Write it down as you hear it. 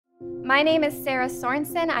My name is Sarah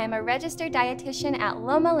Sorensen. I am a registered dietitian at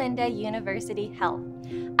Loma University Health.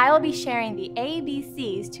 I will be sharing the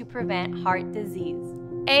ABCs to prevent heart disease.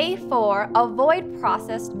 A for avoid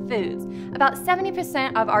processed foods. About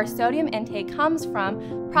 70% of our sodium intake comes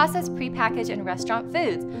from processed, prepackaged, and restaurant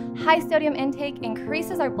foods. High sodium intake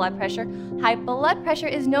increases our blood pressure. High blood pressure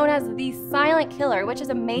is known as the silent killer, which is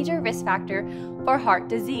a major risk factor for heart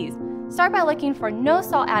disease. Start by looking for no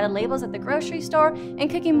salt added labels at the grocery store and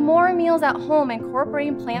cooking more meals at home,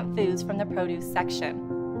 incorporating plant foods from the produce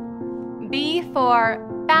section. B for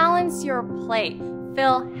balance your plate.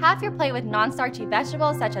 Fill half your plate with non-starchy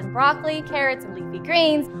vegetables such as broccoli, carrots, and leafy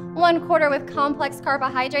greens, 1/4 with complex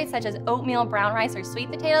carbohydrates such as oatmeal, brown rice, or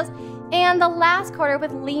sweet potatoes, and the last quarter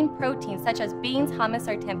with lean proteins such as beans, hummus,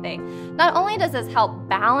 or tempeh. Not only does this help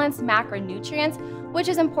balance macronutrients, which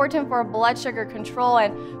is important for blood sugar control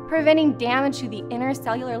and preventing damage to the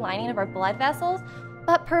intercellular lining of our blood vessels,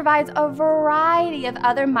 but provides a variety of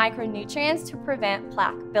other micronutrients to prevent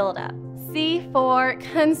plaque buildup. C for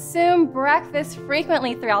consume breakfast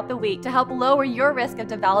frequently throughout the week to help lower your risk of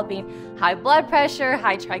developing high blood pressure,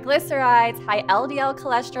 high triglycerides, high LDL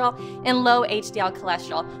cholesterol, and low HDL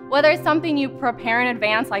cholesterol. Whether it's something you prepare in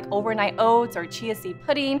advance like overnight oats or chia seed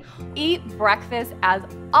pudding, eat breakfast as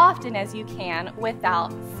often as you can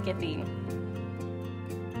without skipping.